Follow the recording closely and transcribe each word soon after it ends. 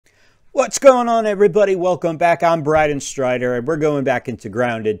What's going on, everybody? Welcome back. I'm Bryden Strider, and we're going back into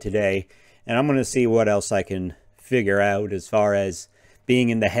Grounded today. And I'm going to see what else I can figure out as far as being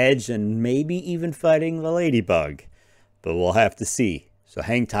in the hedge and maybe even fighting the ladybug. But we'll have to see. So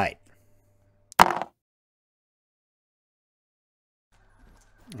hang tight.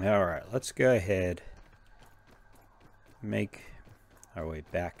 Alright, let's go ahead and make our way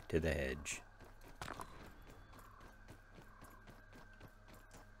back to the hedge.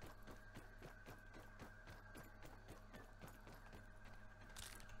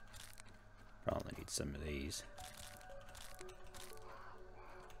 Probably need some of these.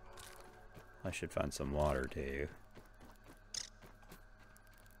 I should find some water too.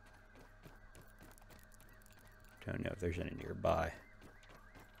 Don't know if there's any nearby.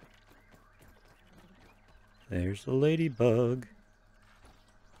 There's the ladybug.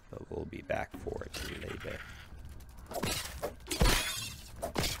 But we'll be back for it later.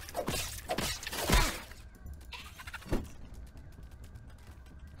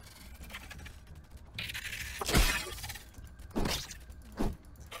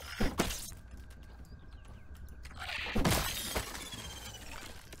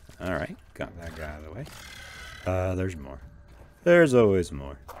 Alright, got that guy out of the way. There's more. There's always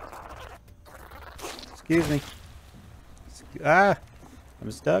more. Excuse me. I'm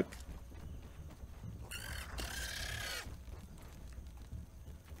stuck.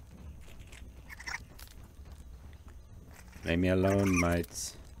 Leave me alone,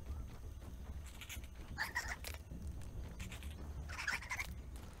 mates.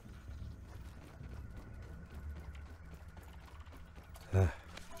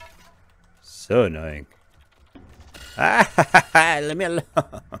 So annoying. Let me alone.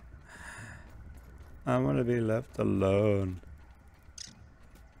 I want to be left alone.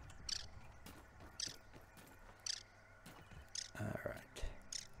 Alright.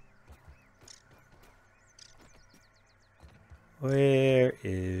 Where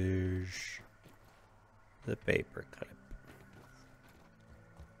is the paper clip?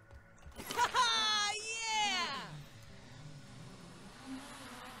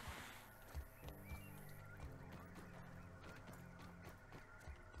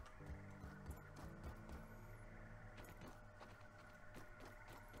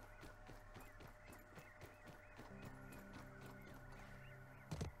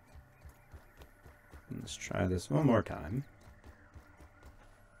 Let's try this one more time.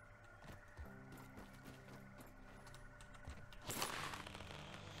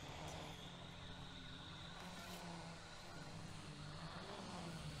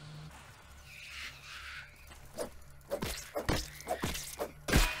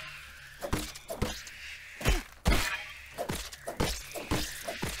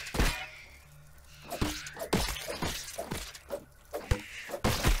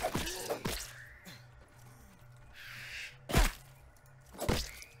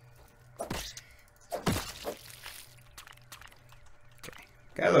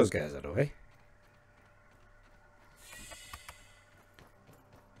 Got those guys out of the way.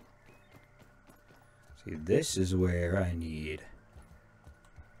 See, this is where I need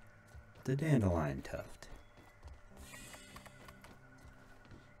the dandelion tuft.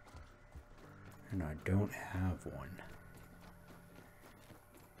 And I don't have one.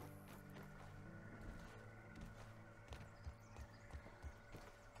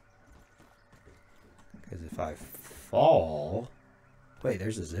 Because if I fall... Wait,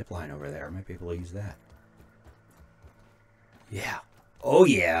 there's a zip line over there. I might be able to use that. Yeah. Oh,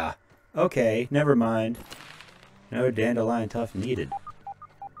 yeah. Okay, never mind. No dandelion tuft needed.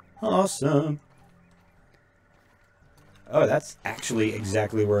 Awesome. Oh, that's actually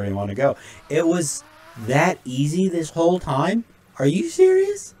exactly where I want to go. It was that easy this whole time? Are you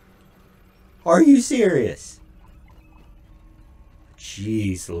serious? Are you serious?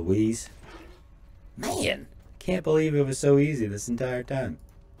 Jeez Louise. Man. Can't believe it was so easy this entire time.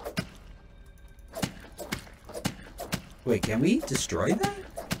 Wait, can we destroy that?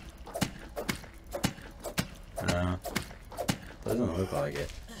 No. Doesn't look like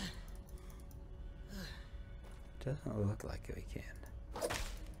it. Doesn't look like we can.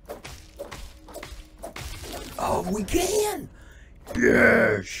 Oh, we can!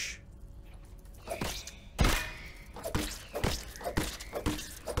 Yes!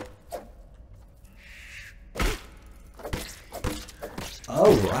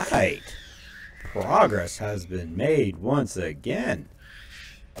 Alright. Progress has been made once again.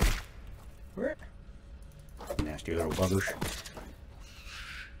 Where? Nasty little buggers.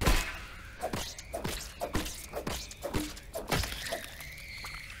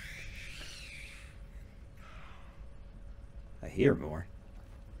 I hear more.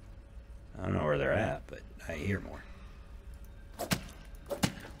 I don't know where they're at, but I hear more.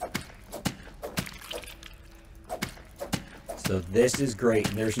 So this is great.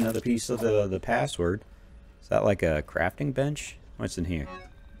 And there's another piece of the password. Is that like a crafting bench? What's in here?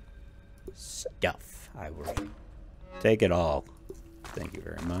 Stuff. I will take it all. Thank you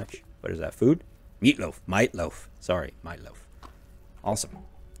very much. What is that? Food? Meatloaf. Meatloaf. Sorry, meatloaf. Awesome.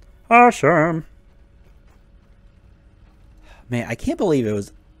 Awesome. Man, I can't believe it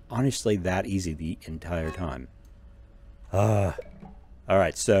was honestly that easy the entire time.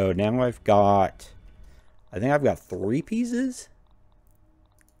 Alright, so now I've got... I think I've got 3 pieces?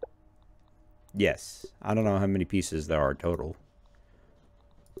 Yes. I don't know how many pieces there are total.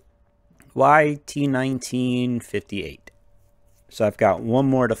 YT1958. So I've got 1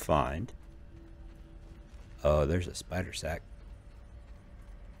 more to find. Oh, there's a spider sack.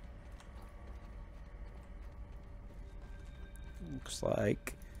 Looks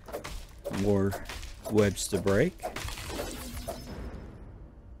like more webs to break.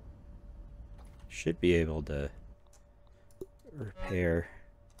 Should be able to repair.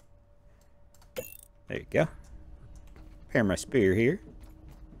 There you go. Repair my spear here.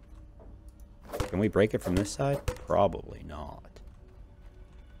 Can we break it from this side? Probably not.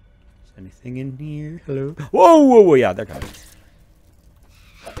 Is anything in here? Hello? Whoa, whoa, whoa, yeah, they're coming.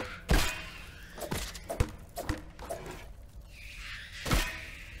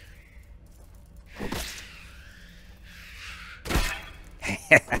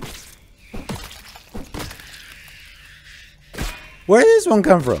 Where did this one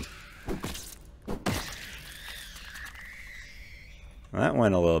come from? That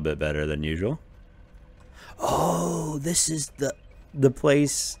went a little bit better than usual. Oh, this is the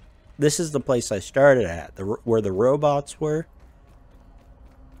place. This is the place I started at, where the robots were.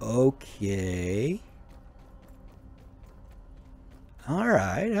 Okay. All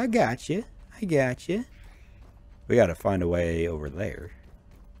right, I got you. I got you. We got to find a way over there.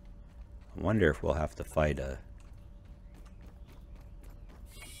 I wonder if we'll have to fight a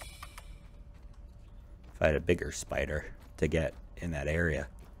bigger spider to get in that area.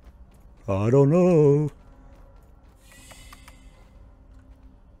 I don't know.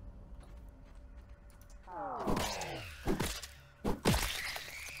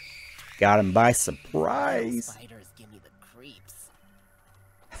 Got him by surprise. Spiders give me the creeps.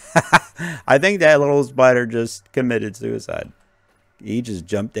 I think that little spider just committed suicide. He just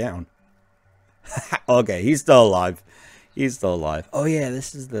jumped down. Okay, he's still alive. He's still alive. Oh yeah,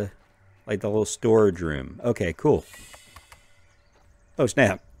 this is the little storage room. Okay, cool. Oh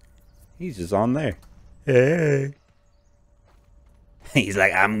snap. He's just on there. Hey. He's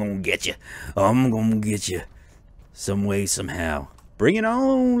like, I'm gonna get you. I'm gonna get you. Some way, somehow. Bring it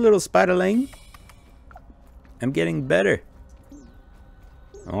on, little spiderling. I'm getting better.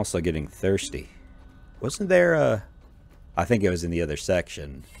 I'm also getting thirsty. Wasn't there a... I think it was in the other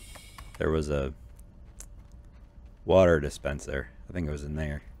section. There was a water dispenser. I think it was in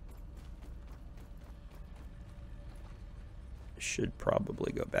there. Should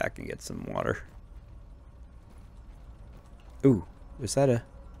probably go back and get some water. Ooh, was that a...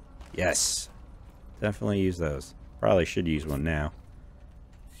 Yes. Definitely use those. Probably should use one now.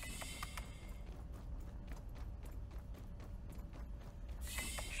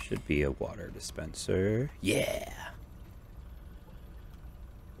 Should be a water dispenser. Yeah.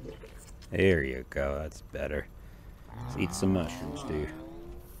 There you go. That's better. Let's eat some mushrooms, dude.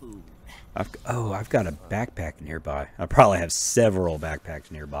 I've got a backpack nearby. I probably have several backpacks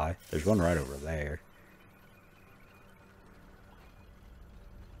nearby. There's one right over there.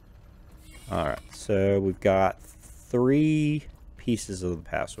 Alright, so we've got 3 pieces of the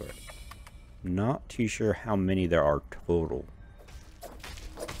password. Not too sure how many there are total.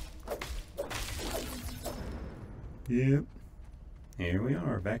 Yep. Here we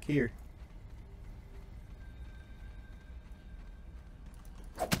are, back here.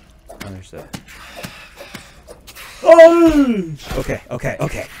 Oh, there's that. Oh! Okay, okay,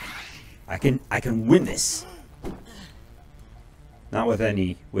 okay. I can win this. Not with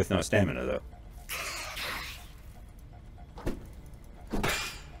no stamina though.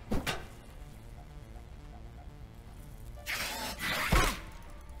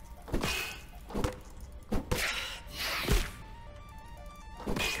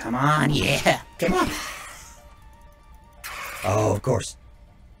 Come on, yeah, come on. Oh, of course.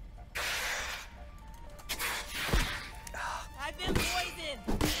 I've been poisoned.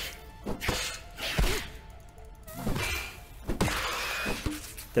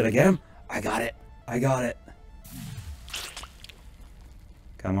 Did I get him? I got it. I got it.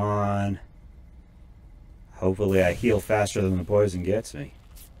 Come on. Hopefully I heal faster than the poison gets me.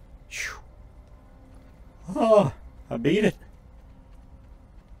 Oh, I beat it.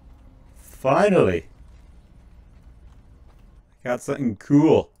 Finally. Got something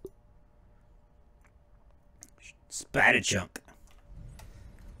cool. Spider chunk.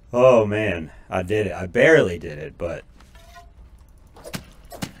 Oh man, I did it. I barely did it, but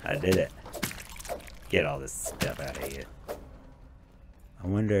I did it. Get all this stuff out of here. I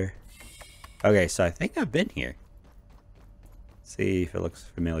wonder... Okay, so I think I've been here. See if it looks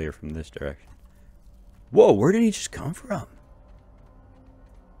familiar from this direction. Whoa, where did he just come from?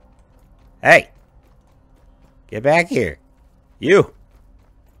 Hey! Get back here. You!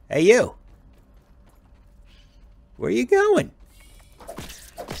 Hey, you! Where are you going?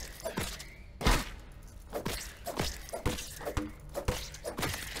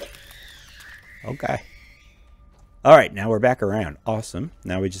 Okay. Alright, now we're back around. Awesome.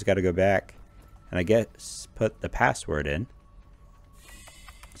 Now we just got to go back and I guess put the password in.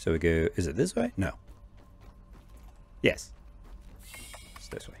 So we go... Is it this way? No. Yes. It's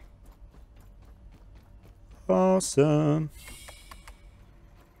this way. Awesome.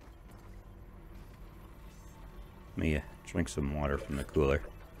 Let me drink some water from the cooler.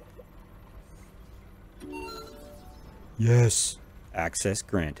 Yes. Access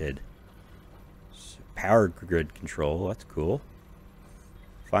granted. Power grid control. That's cool.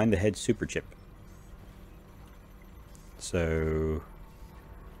 Find the Hedge super chip. So,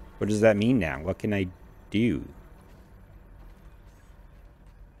 what does that mean now? What can I do?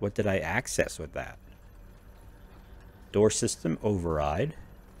 What did I access with that? Door system override.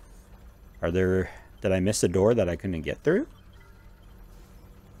 Are there... Did I miss a door that I couldn't get through?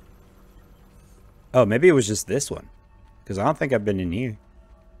 Oh, maybe it was just this one. Because I don't think I've been in here.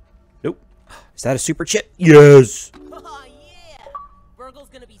 Nope. Is that a super chip? Yes! Oh, yeah! Burgle's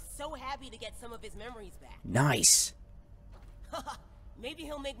gonna be so happy to get some of his memories back. Nice. Maybe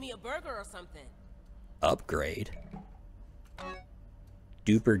he'll make me a burger or something. Upgrade.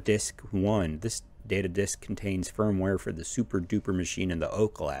 Duper Disk 1. This data disk contains firmware for the super duper machine in the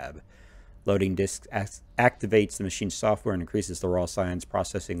Oak Lab. Loading disk activates the machine's software and increases the raw science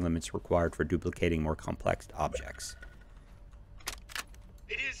processing limits required for duplicating more complex objects.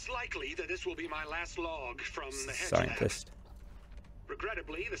 It is likely that this will be my last log from the Hedge Scientist. Lab.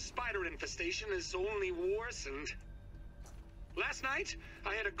 Regrettably, the spider infestation has only worsened. Last night,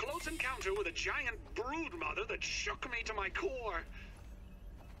 I had a close encounter with a giant brood mother that shook me to my core.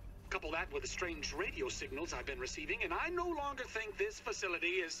 Couple that with the strange radio signals I've been receiving, and I no longer think this facility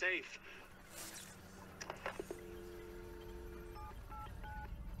is safe.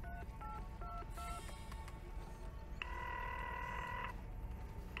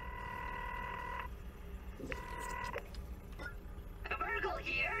 Burgle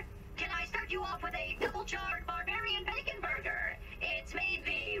here. Can I start you off with a double-charred barbarian bacon burger? It's made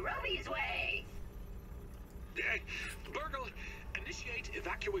the Roby's way. Burgle, initiate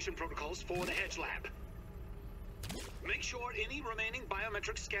evacuation protocols for the Hedge Lab. Make sure any remaining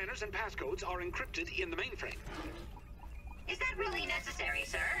biometric scanners and passcodes are encrypted in the mainframe. Is that really necessary,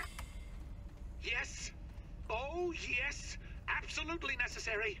 sir? Yes. Oh, yes. Absolutely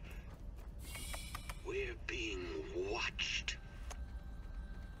necessary. We're being watched.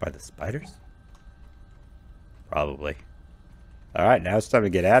 By the spiders? Probably. Alright, now it's time to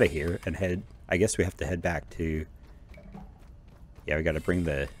get out of here and head... I guess we have to head back to... Yeah, we gotta bring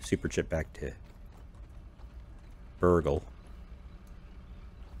the super chip back to Burgle.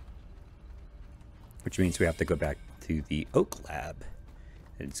 Which means we have to go back to the Oak Lab.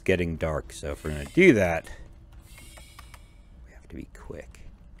 And it's getting dark, so if we're gonna do that, we have to be quick.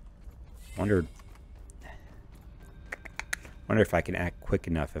 Wonder if I can act quick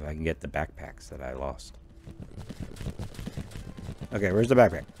enough if I can get the backpacks that I lost. Okay, where's the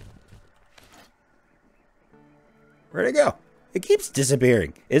backpack? Where'd it go? It keeps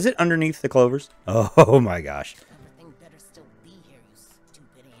disappearing. Is it underneath the clovers? Oh my gosh. Everything better still be here, you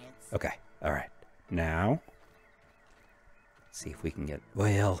stupid ants. Okay, alright. Now, let's see if we can get...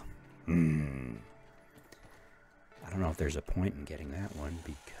 Well, I don't know if there's a point in getting that one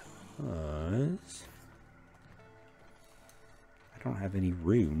because... I don't have any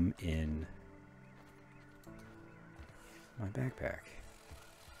room in my backpack.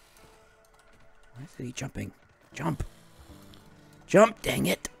 Why is he jumping? Jump! Jump, dang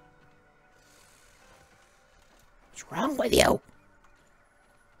it! What's wrong with you?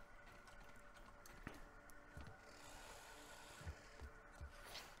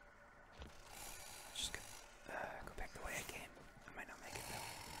 Just go back the way I came. I might not make it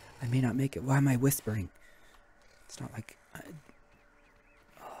though. I may not make it. Why am I whispering? It's not like... I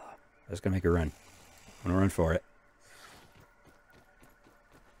was gonna make a run. I'm gonna run for it.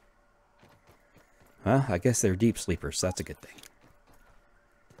 Well, I guess they're deep sleepers, so that's a good thing.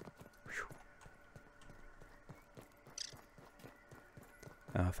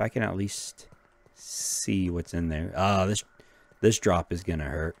 If I can at least see what's in there. Oh, this drop is gonna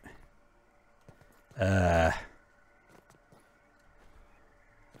hurt. I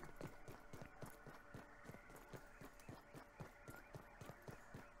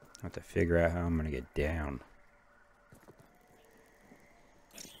have to figure out how I'm gonna get down.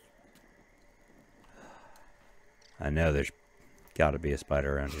 I know there's got to be a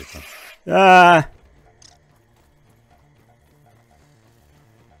spider around here. Ah!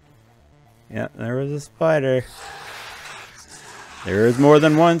 Yeah, there was a spider. There is more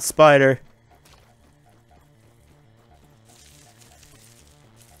than one spider.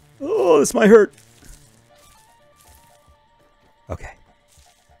 Oh, this might hurt. Okay.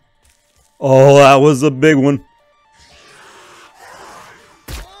 Oh, that was a big one.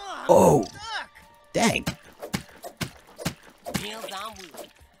 Oh, dang.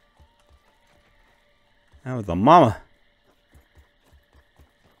 That was a mama.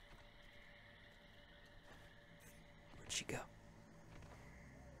 Where'd she go?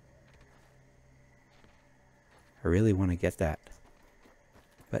 I really want to get that.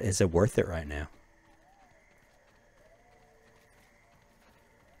 But is it worth it right now?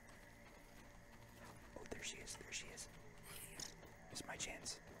 Oh, there she is. There she is. This is my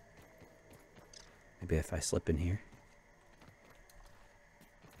chance. Maybe if I slip in here.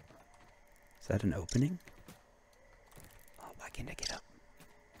 Is that an opening? Oh, why can't I get up?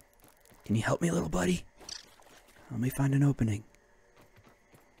 Can you help me, little buddy? Let me find an opening.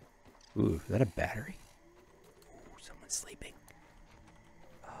 Ooh, is that a battery? Ooh, someone's sleeping.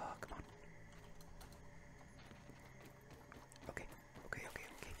 Oh, come on. Okay, okay, okay,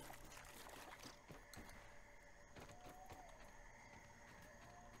 okay.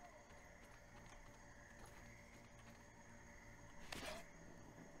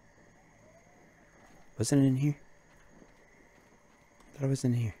 Wasn't it in here? I thought it was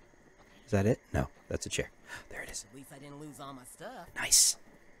in here. Is that it? No, that's a chair. There it is. At least I didn't lose all my stuff. Nice.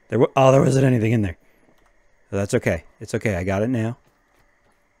 There wasn't anything in there. So that's okay. It's okay. I got it now.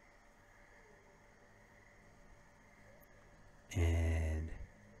 And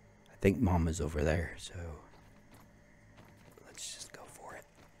I think Mama's over there, so let's just go for it.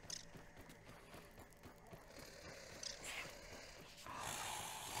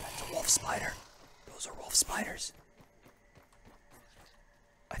 That's a wolf spider. Those are wolf spiders.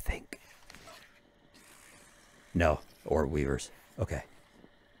 I think. No, or weavers. Okay.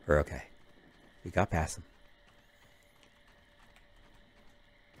 We're okay. We got past them.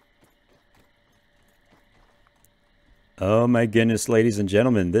 Oh my goodness, ladies and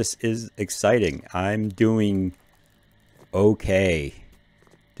gentlemen, this is exciting. I'm doing okay.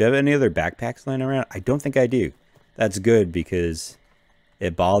 Do I have any other backpacks lying around? I don't think I do. That's good because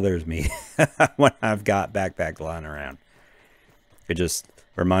it bothers me when I've got backpacks lying around. It just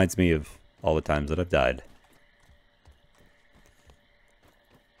reminds me of all the times that I've died.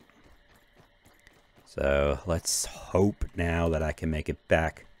 So let's hope now that I can make it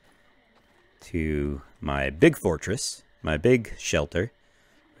back to my big fortress, my big shelter,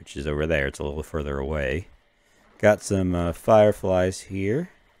 which is over there. It's a little further away. Got some fireflies here.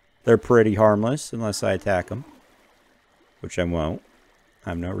 They're pretty harmless unless I attack them, which I won't. I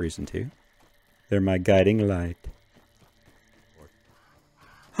have no reason to. They're my guiding light.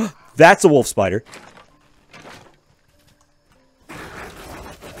 That's a wolf spider.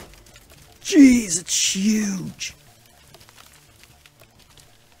 Jeez, it's huge.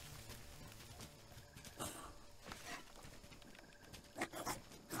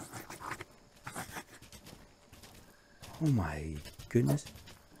 Oh my goodness.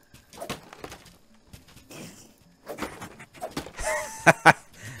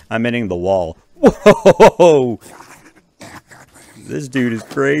 I'm hitting the wall. Whoa! This dude is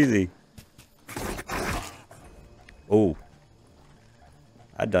crazy. Oh.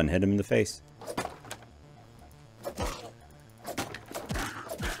 I done hit him in the face.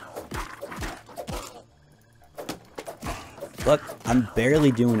 Look, I'm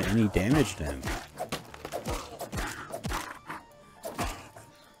barely doing any damage to him.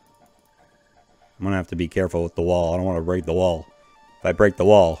 I'm gonna have to be careful with the wall. I don't want to break the wall. If I break the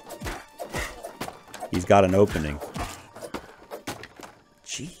wall, he's got an opening.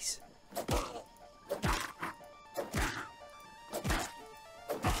 Jeez.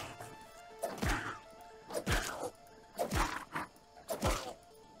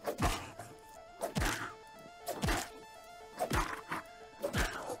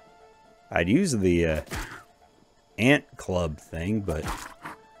 I'd use the ant club thing, but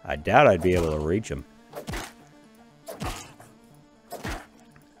I doubt I'd be able to reach him.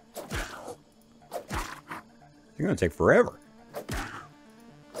 You're gonna take forever.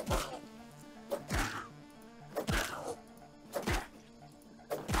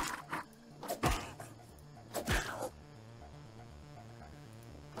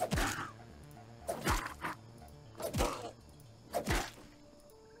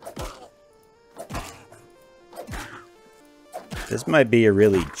 This might be a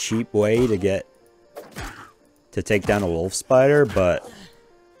really cheap way to take down a wolf spider, but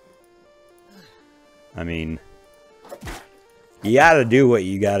I mean, you gotta do what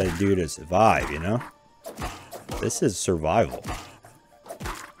you gotta do to survive, you know? This is survival.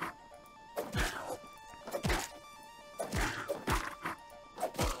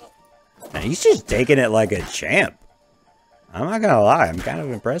 And he's just taking it like a champ. I'm not gonna lie, I'm kind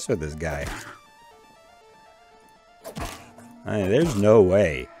of impressed with this guy. I mean, there's no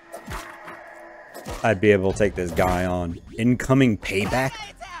way I'd be able to take this guy on. Incoming payback?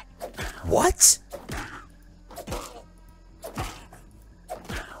 What?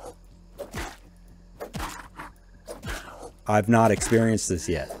 I've not experienced this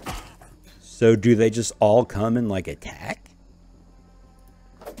yet. So do they just all come and like attack?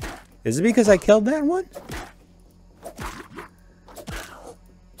 Is it because I killed that one?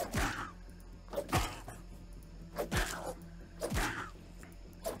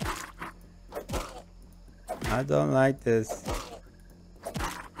 I don't like this.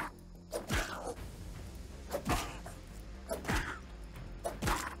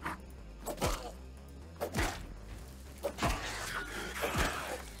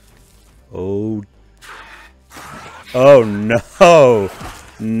 Oh. Oh no.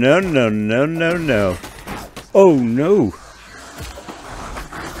 No, no, no, no, no. Oh no.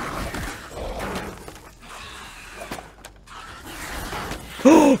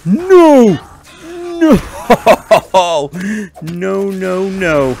 Oh no. No! No, no,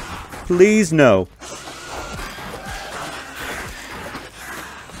 no. Please, no.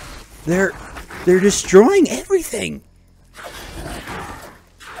 They're destroying everything.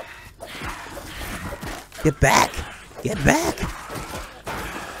 Get back. Get back.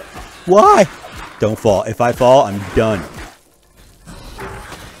 Why? Don't fall. If I fall, I'm done.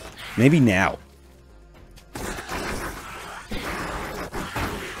 Maybe now.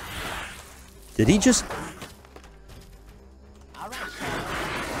 Did he just...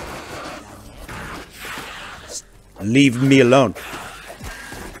 Leave me alone.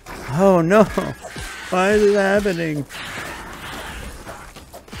 Oh no. Why is it happening?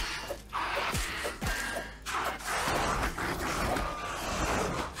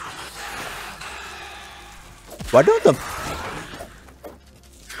 Why don't the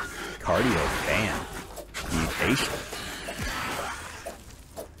cardio fan mutation?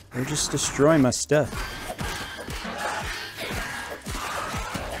 They're just destroying my stuff.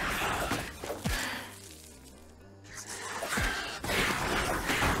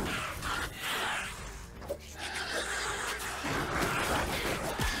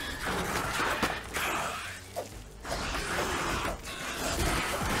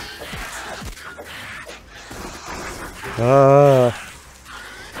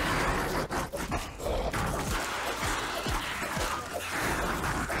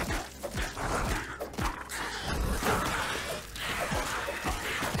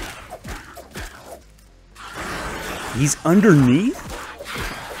 He's underneath?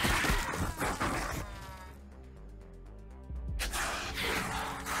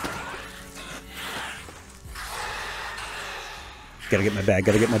 Gotta get my bag,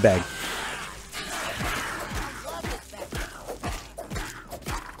 gotta get my bag.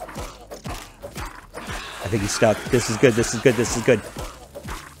 I think he's stuck. This is good, this is good, this is good.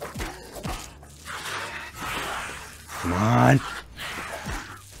 Come on.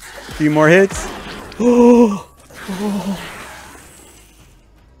 A few more hits. Oh! Oh.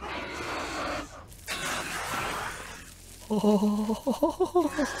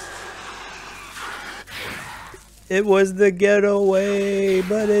 Oh. It was the getaway,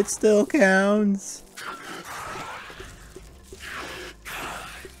 but it still counts.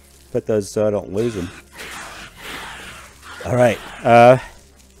 Put those so I don't lose them. All right,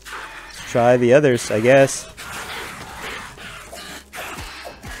 try the others, I guess.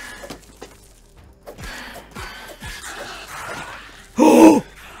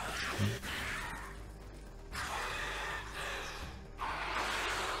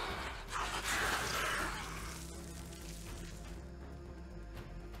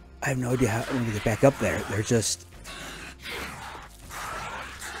 I have no idea how I'm gonna get back up there. They're just...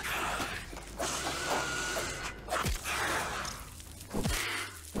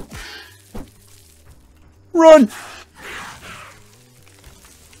 Run!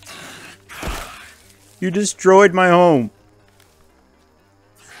 You destroyed my home.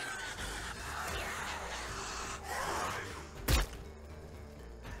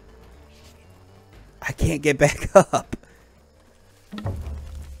 I can't get back up.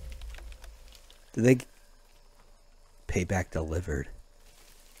 Did they... Payback delivered.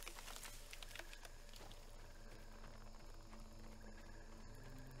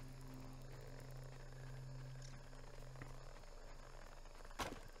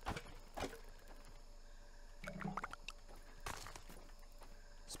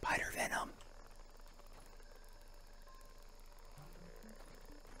 Spider venom.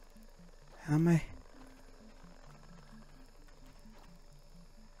 How am I?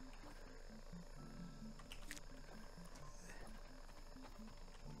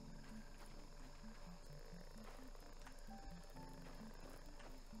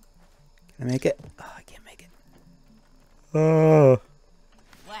 Can I make it? Oh, I can't make it. Oh.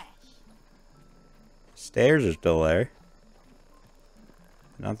 Flash. Stairs are still there.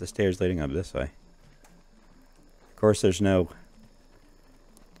 Not the stairs leading up this way. Of course, there's no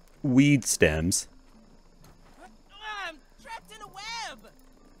weed stems. I'm trapped in a web.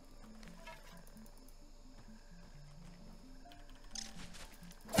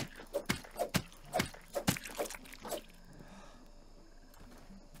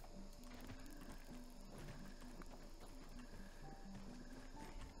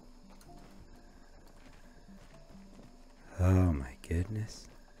 Oh my goodness.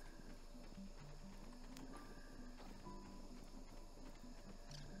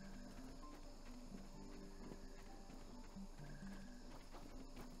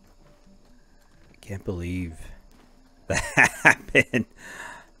 Can't believe that happened.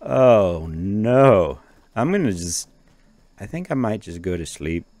 Oh no. I'm gonna just... I think I might just go to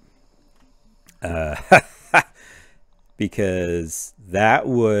sleep. Because that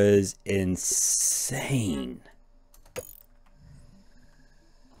was insane.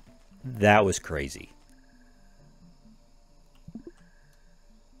 That was crazy.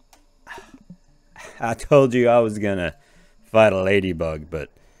 I told you I was gonna fight a ladybug, but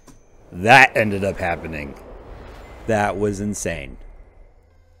that ended up happening. That was insane.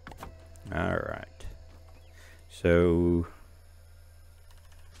 Alright. So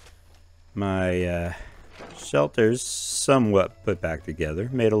my shelter's somewhat put back together.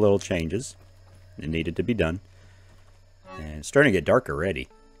 Made a little changes. It needed to be done. And it's starting to get dark already.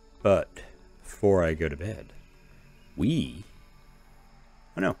 But before I go to bed, oh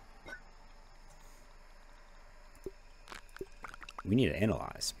no. We need to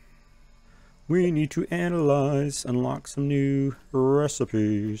analyze. We need to analyze, unlock some new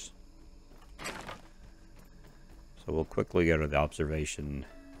recipes. So we'll quickly go to the observation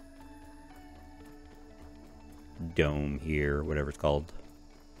dome here, whatever it's called.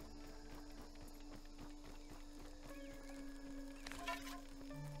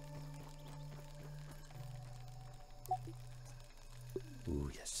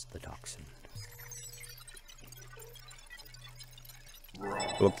 Ooh, yes, the dachshund.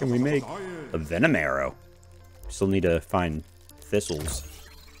 What can we make? A venom arrow. Still need to find thistles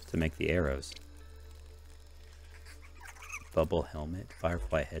to make the arrows. Bubble helmet,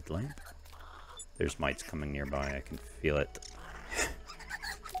 firefly headlamp. There's mites coming nearby, I can feel it.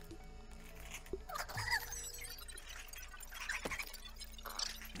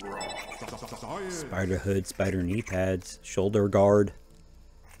 Spider hood, spider knee pads, shoulder guard,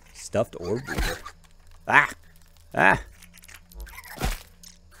 stuffed orb weaver. Ah! Ah!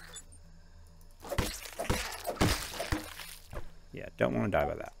 Yeah, don't want to die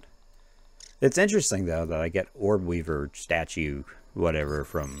by that. It's interesting, though, that I get orb weaver statue, whatever,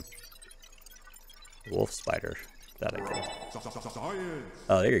 from wolf spider that I killed.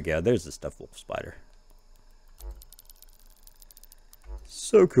 Oh, there you go. There's the stuffed wolf spider.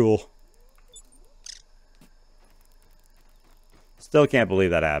 So cool. Still can't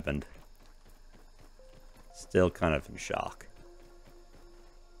believe that happened. Still kind of in shock.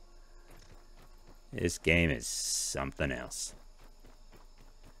 This game is something else.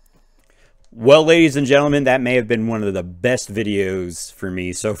 Well, ladies and gentlemen, that may have been one of the best videos for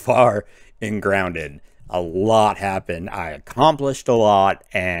me so far in Grounded. A lot happened. I accomplished a lot,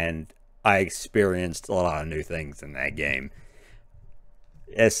 and I experienced a lot of new things in that game.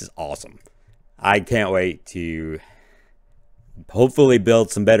 This is awesome. I can't wait to hopefully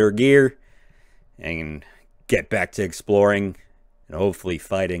build some better gear and get back to exploring and hopefully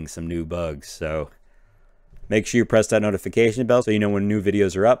fighting some new bugs. So make sure you press that notification bell so you know when new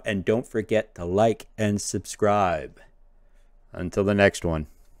videos are up, and don't forget to like and subscribe. Until the next one,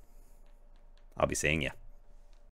 I'll be seeing you.